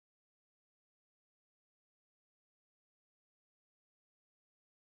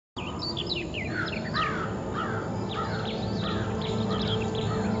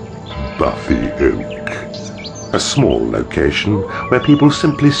Buffy Oak. A small location where people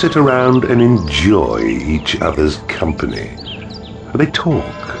simply sit around and enjoy each other's company. They talk,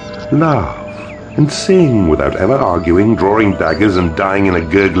 laugh, and sing without ever arguing, drawing daggers and dying in a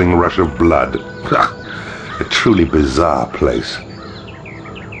gurgling rush of blood. A truly bizarre place.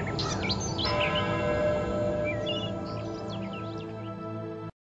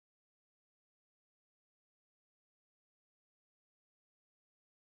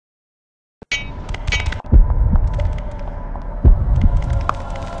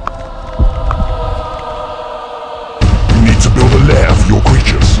 You need to build a lair for your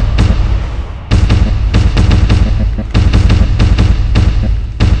creatures.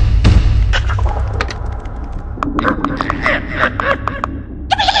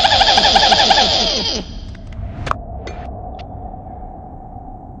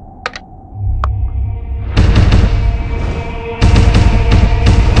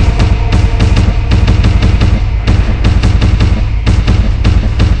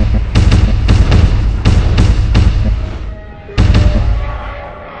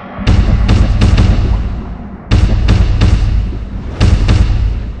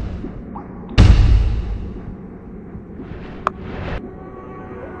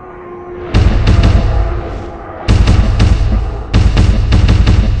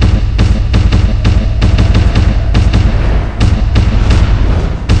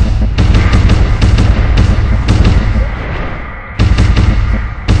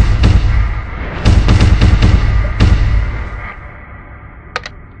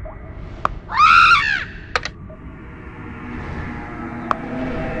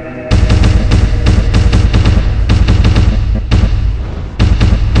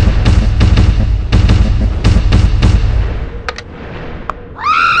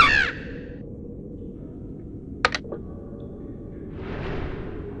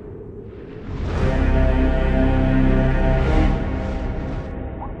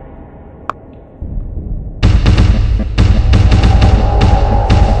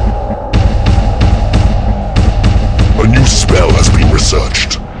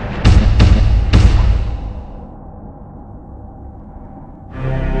 Researched.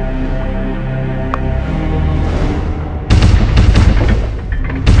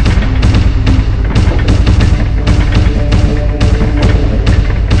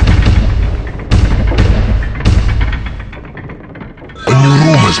 A new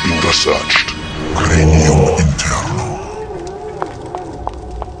room has been researched. Cranium interno.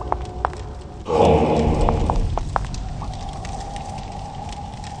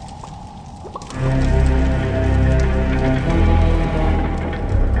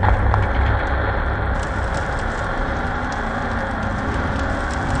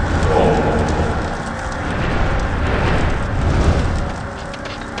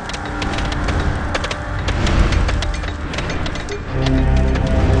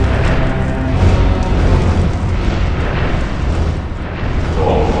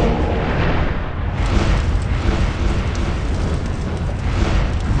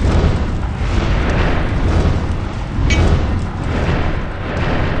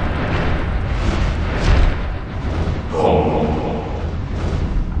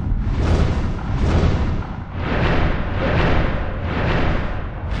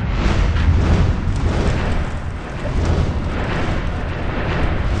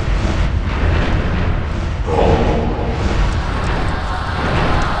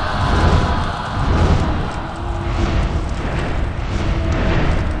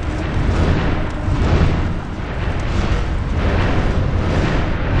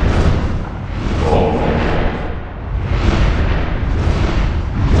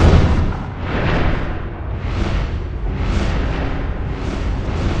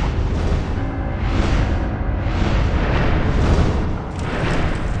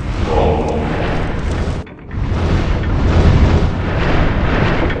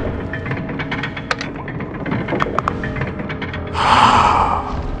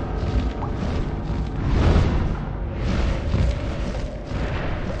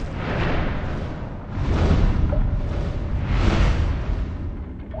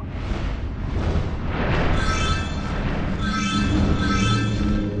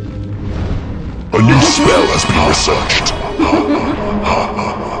 A new spell has been researched.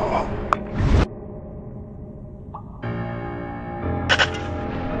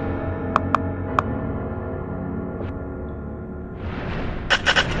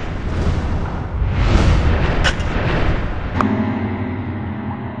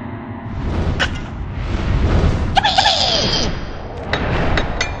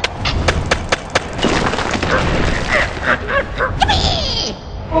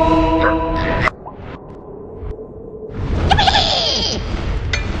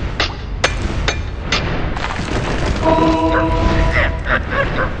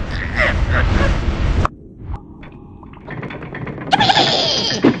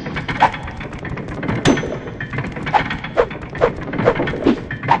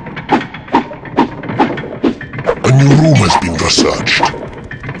 room has been researched.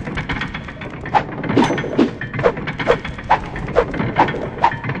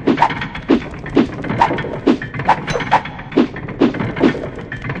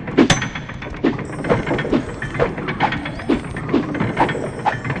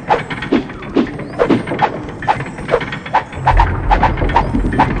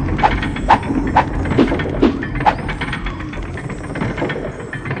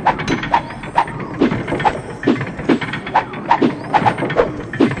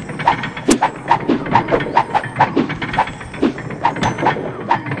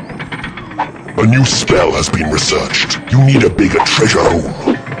 A new spell has been researched. You need a bigger treasure room.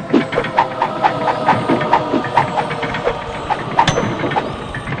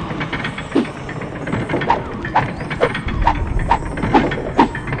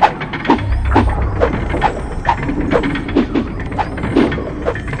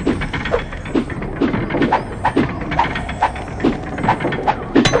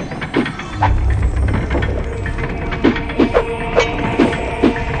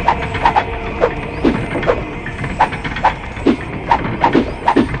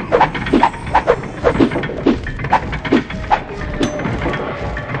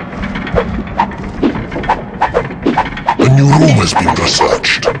 A new room has been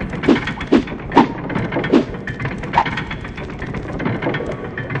researched.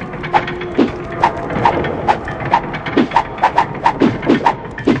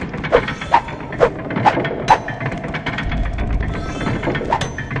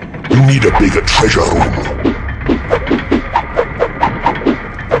 You need a bigger treasure room.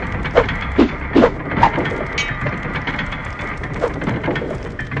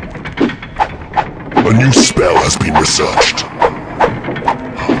 A new spell has been researched.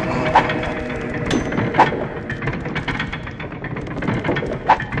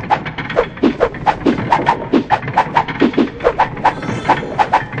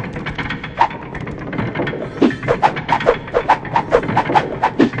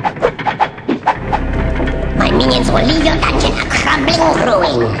 My minions will leave your dungeon a crumbling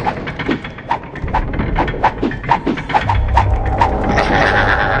ruin.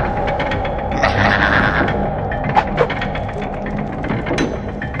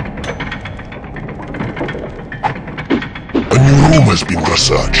 A new room has been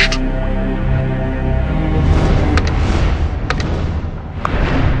researched.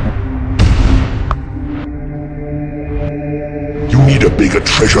 You need a bigger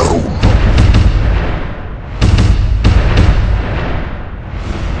treasure room.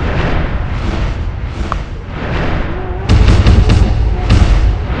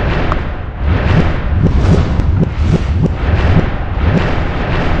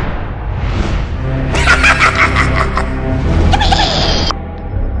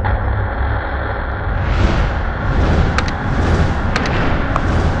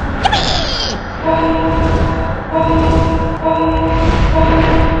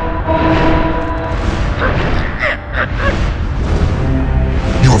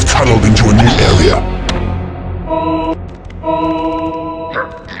 You have tunneled into a new area.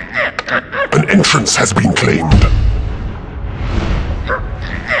 An entrance has been claimed.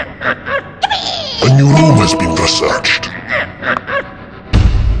 A new room has been researched.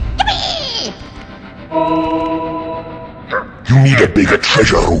 You need a bigger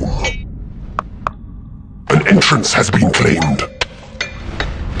treasure room. An entrance has been claimed.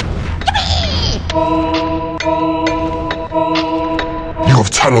 You have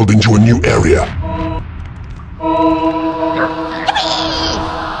tunneled into a new area.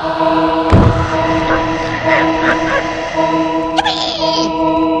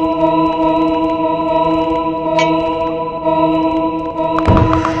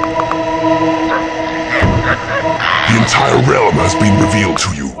 The entire realm has been revealed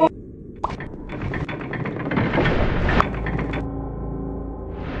to you.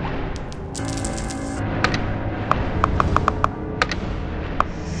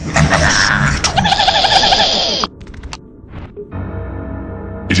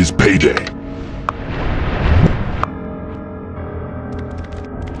 It is payday.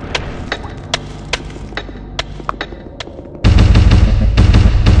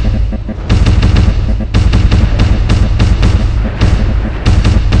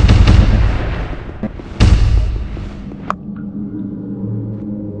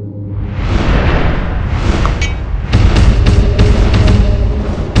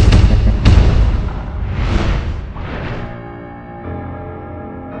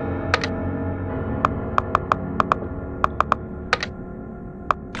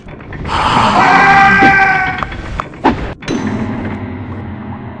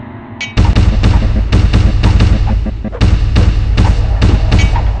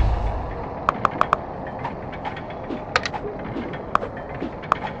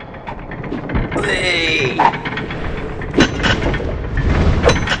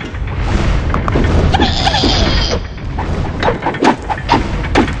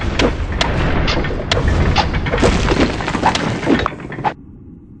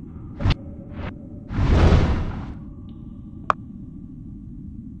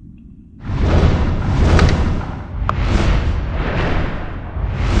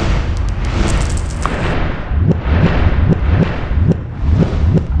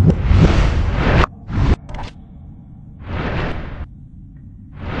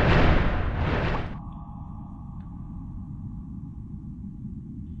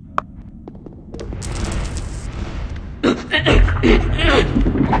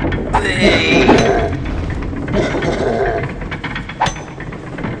 A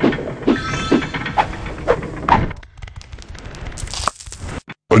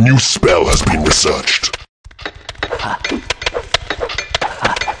new spell has been researched.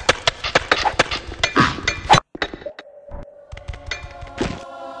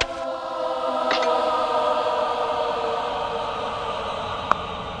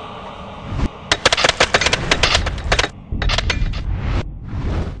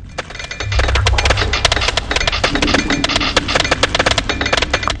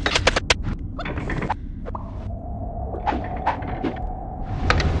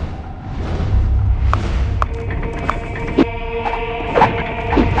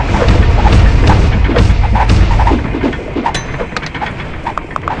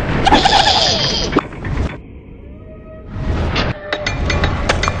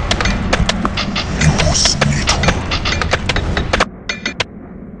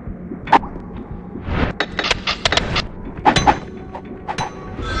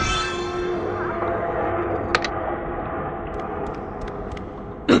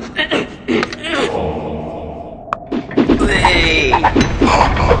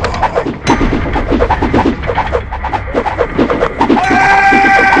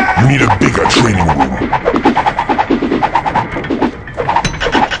 You need a bigger training room.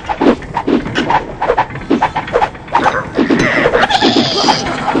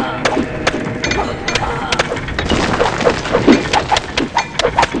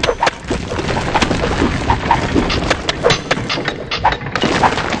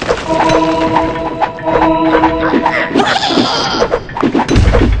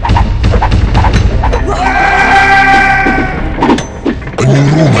 A new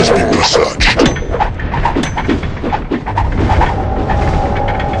room has been researched.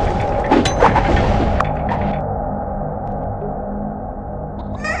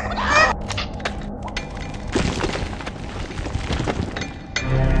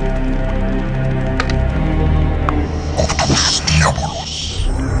 Octus Diabolus.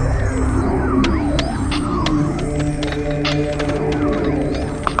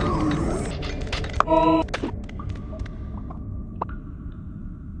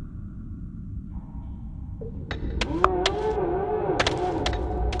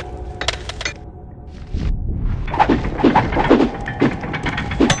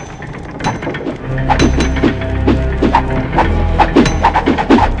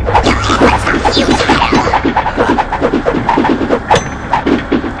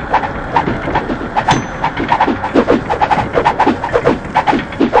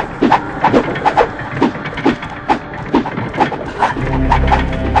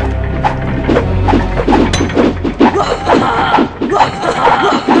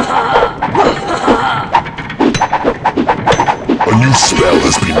 A new spell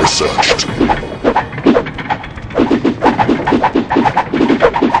has been researched.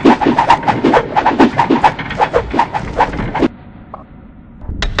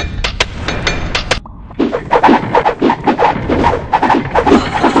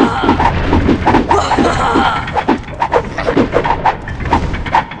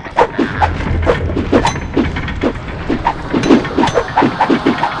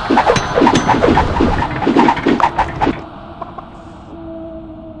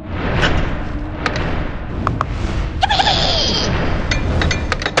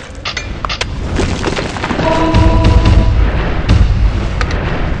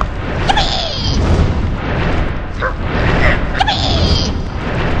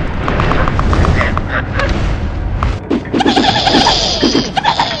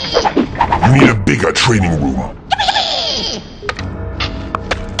 You need a bigger training room.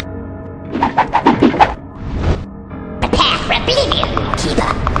 Prepare for oblivion,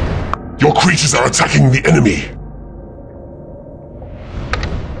 Keeper. Your creatures are attacking the enemy.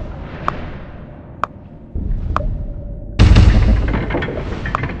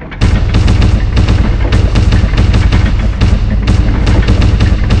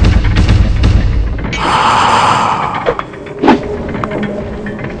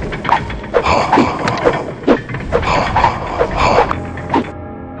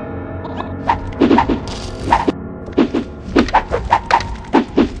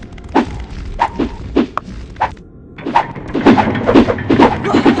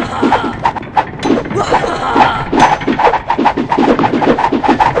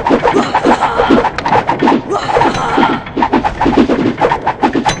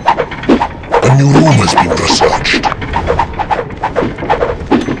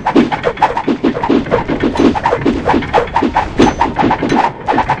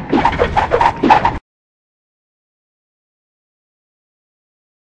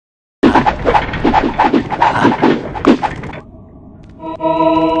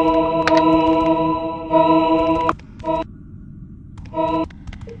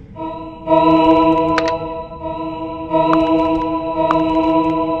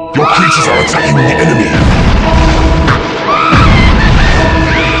 Your creatures are attacking the enemy.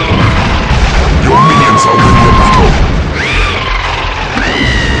 Your minions are winning a battle.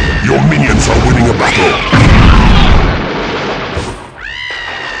 Your minions are winning a battle.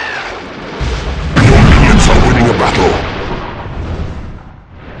 Your minions are winning a battle.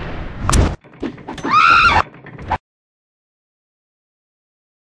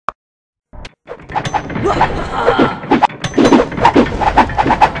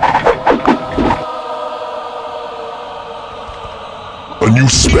 A new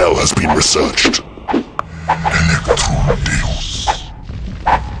spell has been researched. Electro-Deus.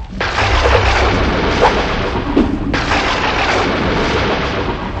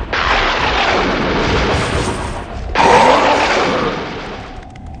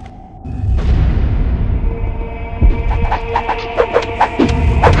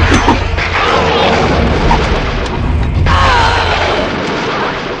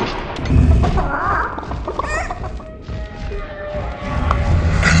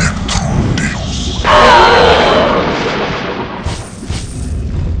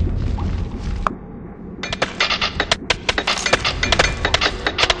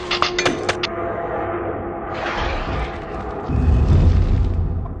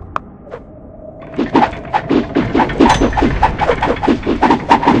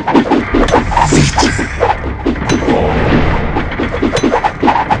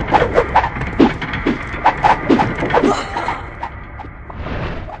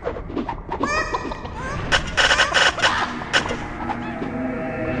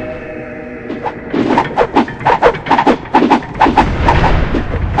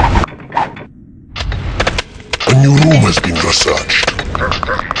 A new room has been researched.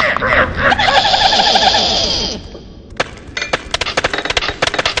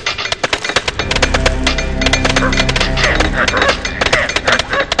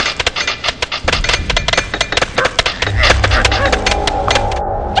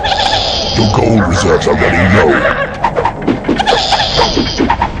 Your gold reserves are running low.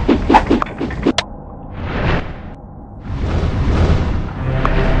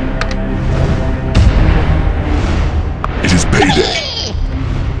 It is payday.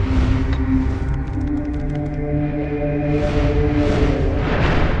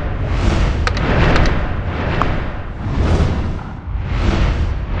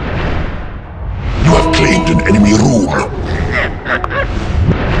 You have claimed an enemy room.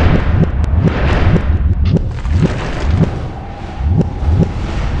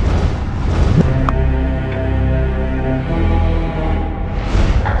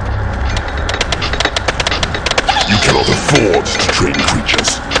 You cannot afford to train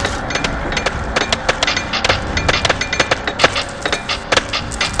creatures.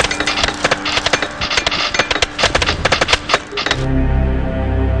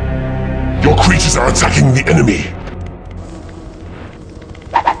 Your creatures are attacking the enemy.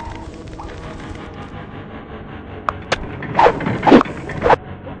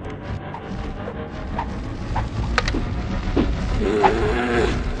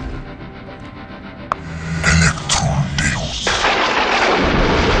 Electro-Deus.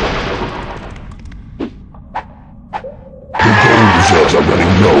 Your gold reserves are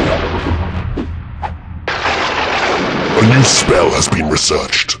running low. A new spell has been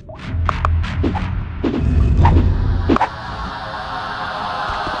researched.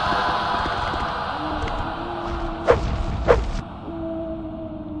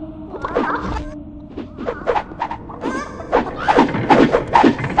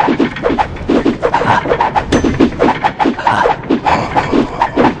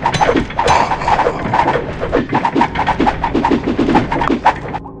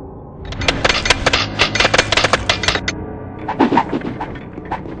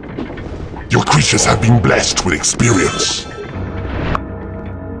 Your creatures have been blessed with experience.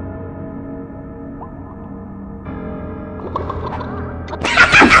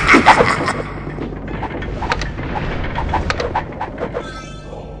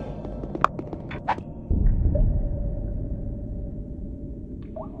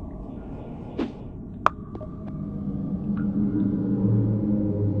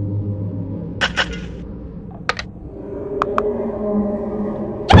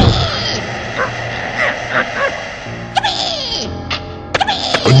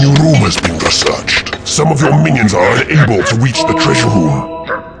 A new room has been researched. Some of your minions are unable to reach the treasure room.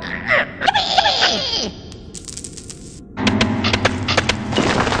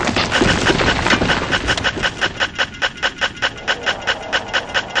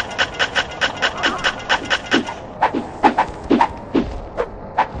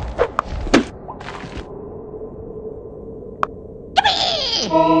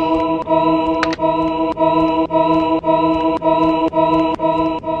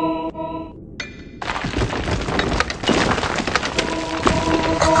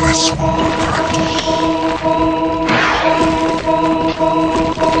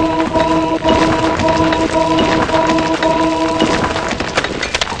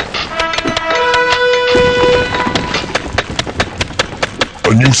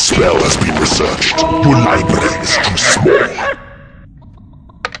 A new spell has been researched. Your library is too small.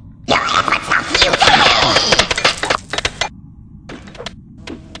 Your efforts are futile.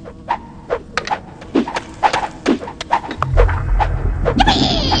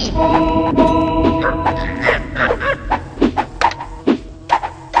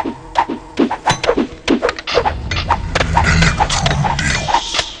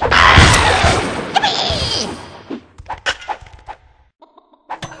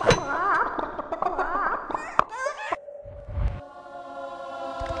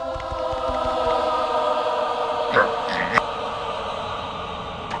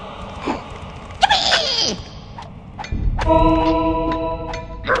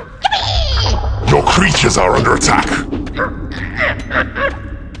 Your creatures are under attack.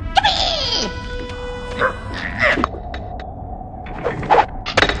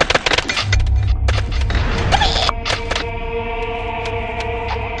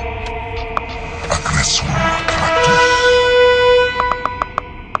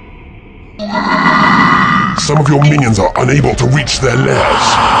 Some of your minions are unable to reach their lairs.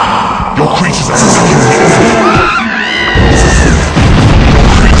 Your creatures are attacking the enemy. Your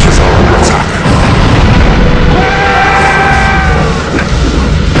creatures are under attack.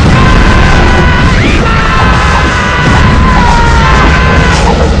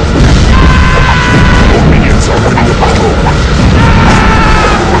 Your minions are winning a battle.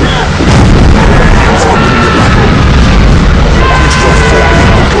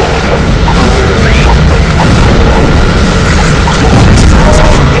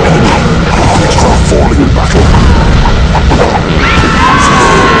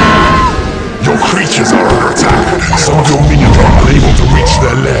 Your creatures are under attack. Some of your minions are unable to reach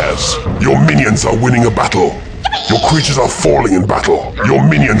their lairs. Your minions are winning a battle. Your creatures are falling in battle. Your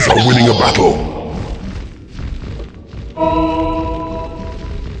minions are winning a battle.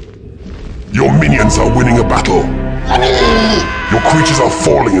 Your minions are winning a battle. Your creatures are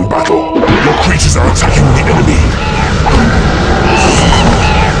falling in battle. Your creatures are attacking the enemy.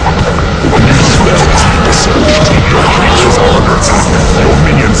 A new spell has been researched. Your creatures are under attack. Your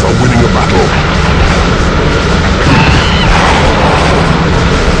minions are winning a battle.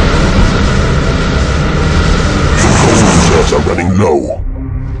 Your gold reserves are running low.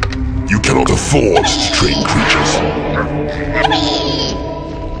 You cannot afford to train creatures.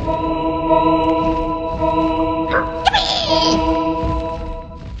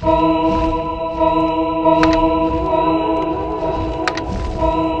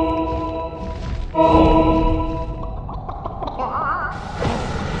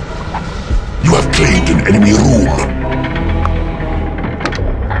 You have claimed an enemy room.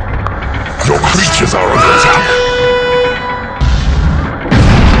 Your creatures are under attack.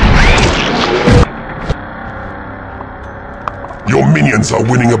 Your minions are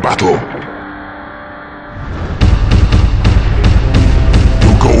winning a battle.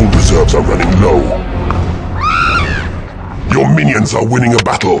 Your gold reserves are running low. Your minions are winning a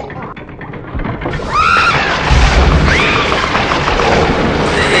battle.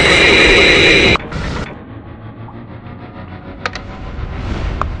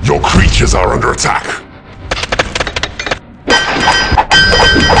 Your creatures are under attack.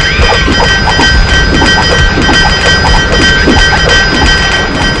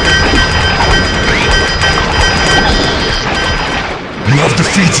 You have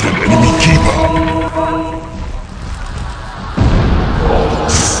defeated an enemy keeper.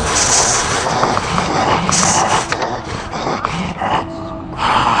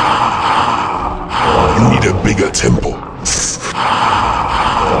 You need a bigger temple.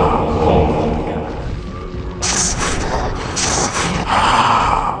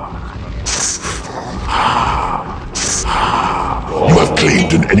 You have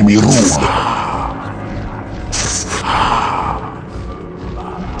claimed an enemy room.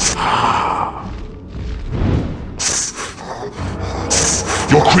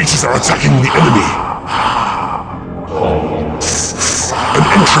 Your creatures are attacking the enemy. An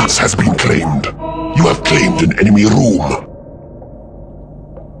entrance has been claimed. You have claimed an enemy room.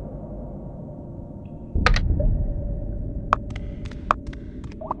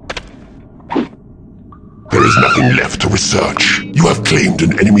 There is nothing left to research. You have claimed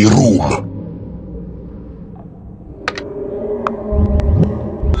an enemy room.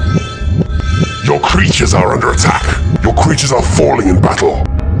 Your creatures are under attack. Your creatures are falling in battle.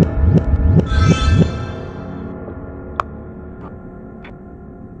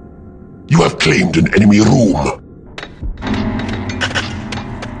 You have claimed an enemy room.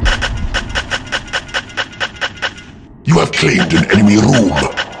 You have claimed an enemy room.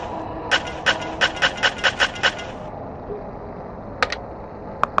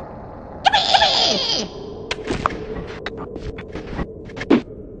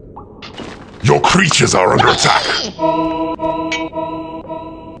 creatures are under attack.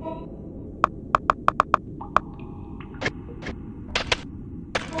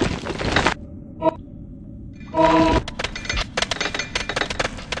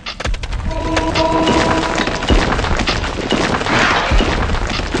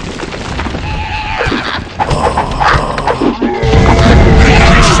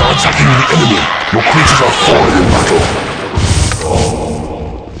 Your creatures are falling in battle.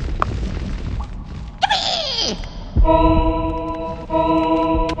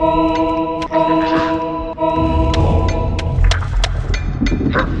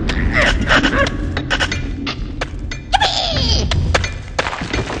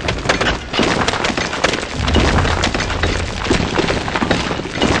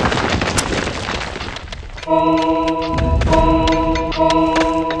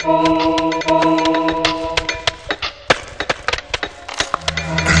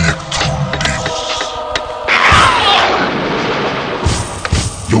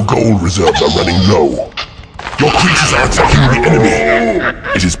 Your gold reserves are running low. Your creatures are attacking the enemy.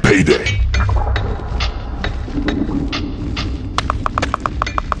 It is payday.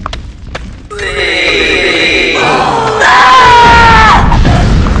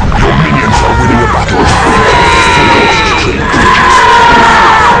 Your minions are winning a battle.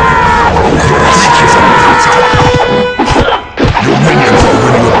 Your minions are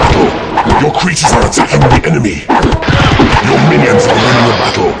winning a battle. Your creatures are attacking the enemy. Your minions are winning a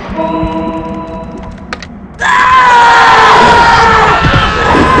battle.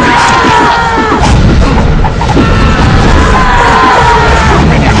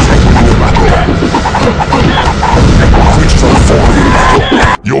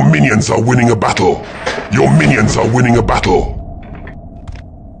 Your minions are winning a battle. Your minions are winning a battle.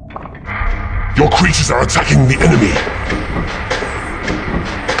 Your creatures are attacking the enemy.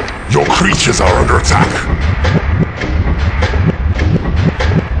 Your creatures are under attack.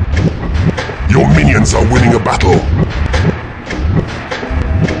 Your minions are winning a battle.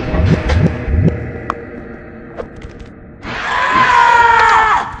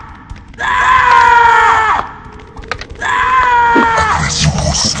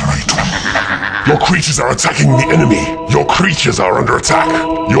 Your creatures are attacking the enemy. Your creatures are under attack.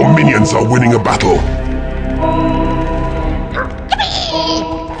 Your minions are winning a battle.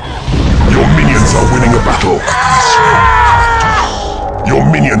 Your minions are winning a battle. Your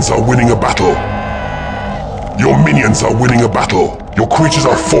minions are winning a battle. Your minions are winning a battle. Your creatures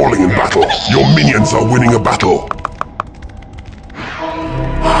are falling in battle. Your minions are winning a battle.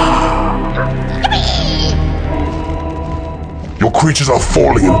 Your creatures are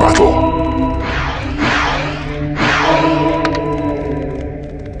falling in battle.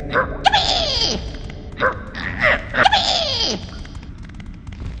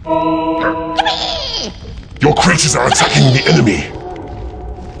 Your creatures are attacking the enemy.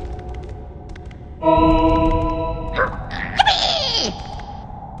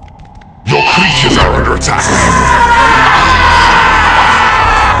 Your creatures are under attack.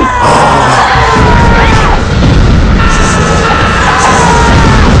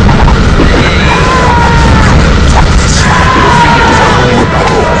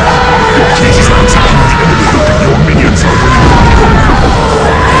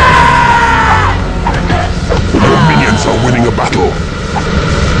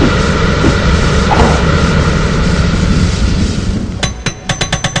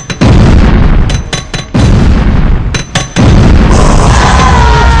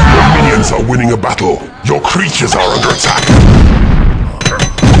 Winning a battle. Your creatures are under attack.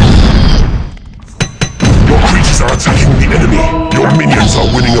 Your creatures are attacking the enemy. Your minions are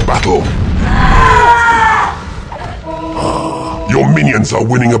winning a battle. Your minions are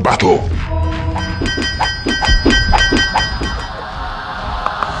winning a battle.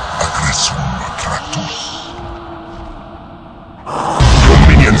 Your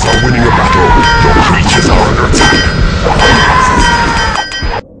minions are winning a battle. Your creatures are under attack.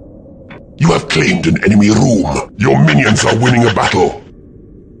 You have claimed an enemy room. Your minions are winning a battle.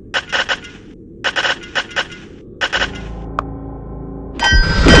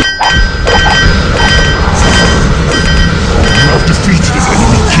 You have defeated an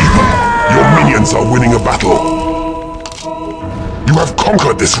enemy keeper. Your minions are winning a battle. You have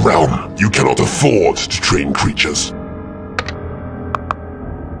conquered this realm. You cannot afford to train creatures.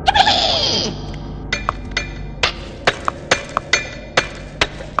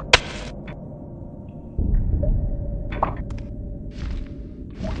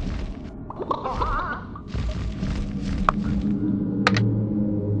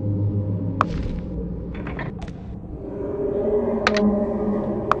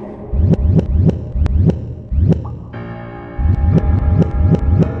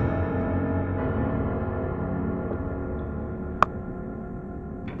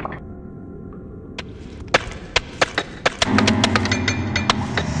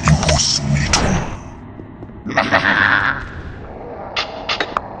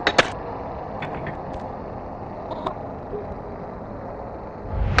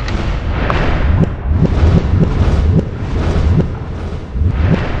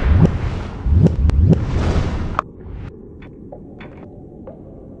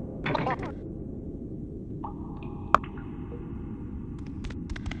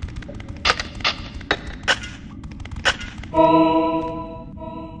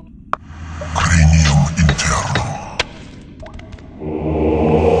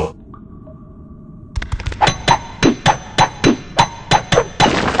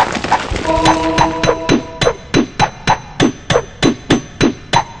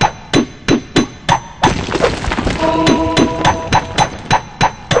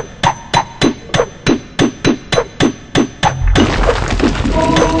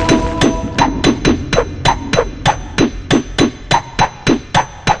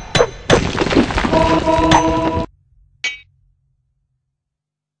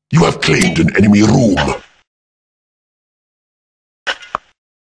 claimed an enemy room.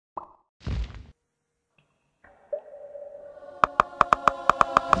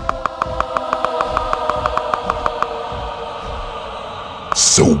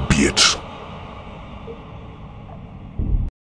 So be